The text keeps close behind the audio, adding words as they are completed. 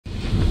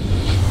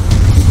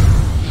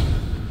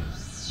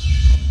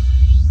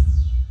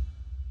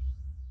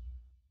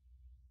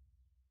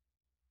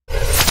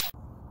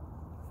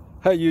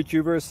Hi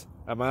YouTubers,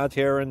 I'm out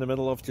here in the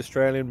middle of the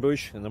Australian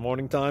bush in the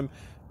morning time.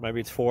 Maybe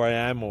it's 4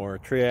 a.m. or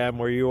 3 a.m.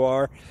 where you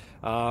are.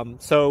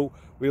 So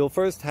we'll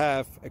first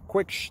have a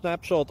quick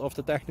snapshot of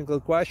the technical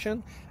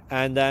question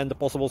and then the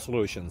possible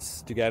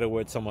solutions, together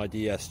with some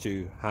ideas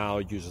to how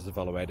users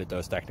evaluated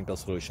those technical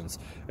solutions.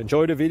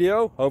 Enjoy the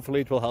video,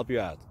 hopefully it will help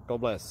you out.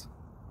 God bless.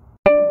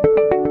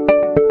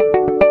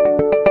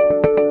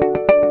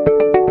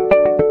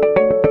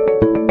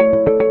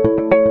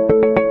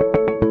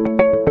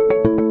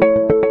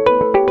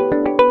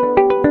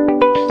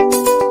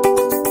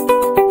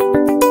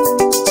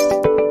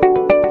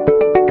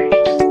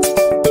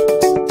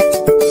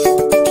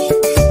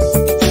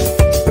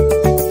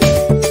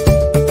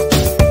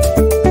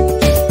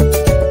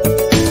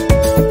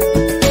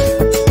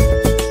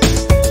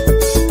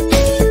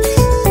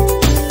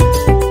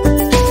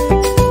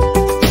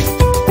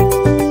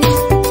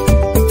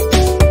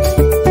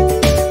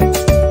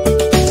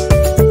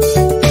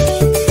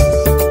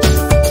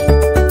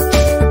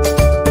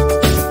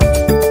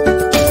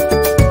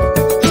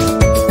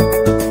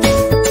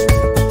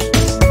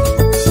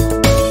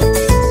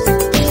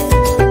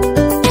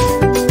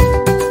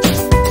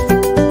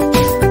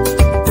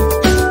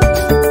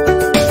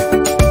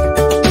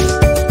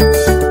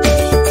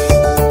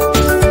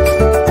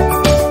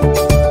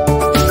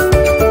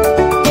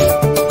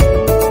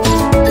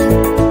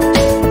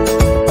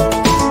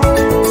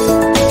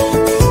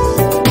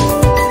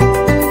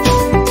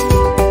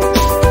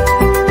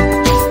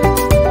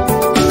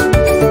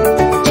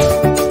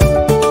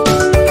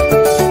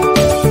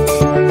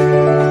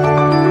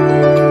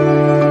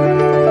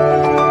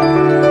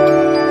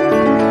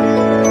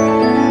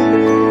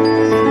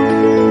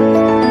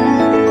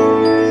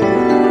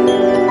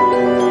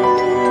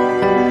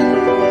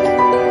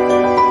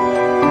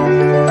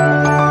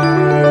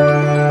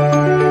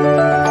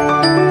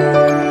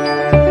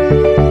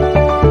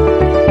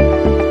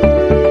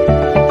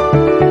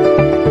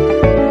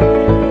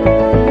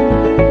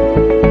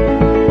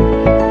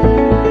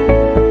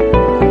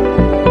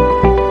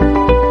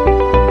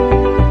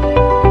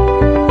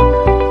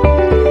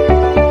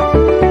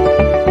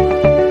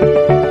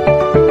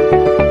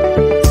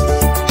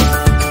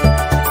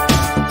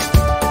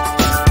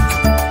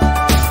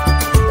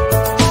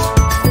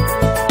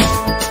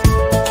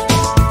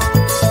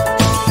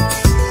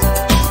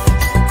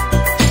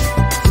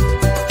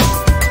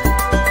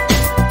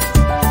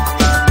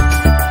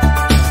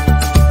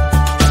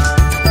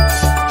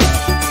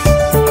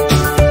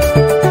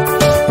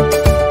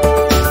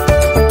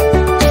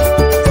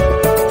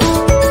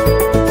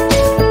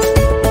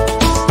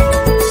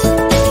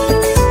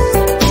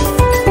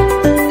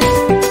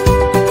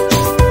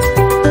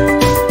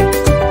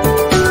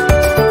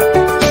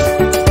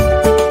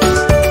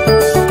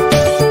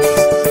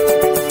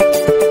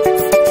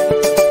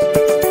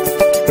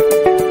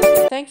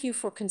 Thank you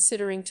for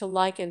considering to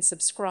like and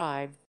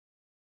subscribe.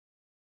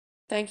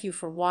 Thank you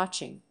for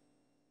watching.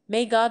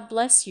 May God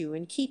bless you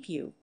and keep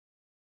you.